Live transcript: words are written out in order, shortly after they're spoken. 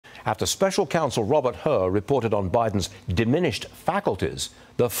After special counsel Robert Hur reported on Biden's diminished faculties,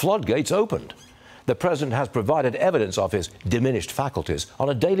 the floodgates opened. The president has provided evidence of his diminished faculties on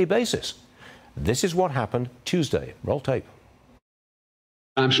a daily basis. This is what happened Tuesday. Roll tape.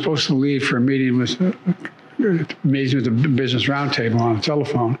 I'm supposed to leave for a meeting with the Business Roundtable on the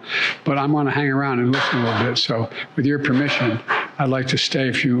telephone, but I'm going to hang around and listen a little bit. So with your permission, I'd like to stay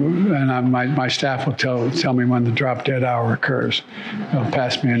and my staff will tell me when the drop dead hour occurs. They'll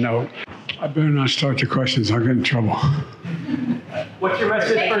pass me a note. I better not start the questions. I'll get in trouble. What's your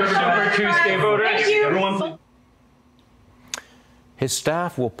message for Super Tuesday voters? Thank you. Everyone. His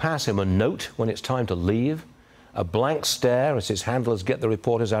staff will pass him a note when it's time to leave. A blank stare as his handlers get the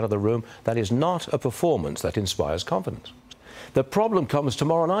reporters out of the room. That is not a performance that inspires confidence. The problem comes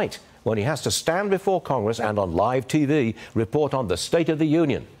tomorrow night when he has to stand before Congress and on live TV report on the State of the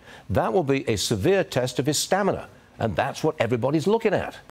Union. That will be a severe test of his stamina, and that's what everybody's looking at.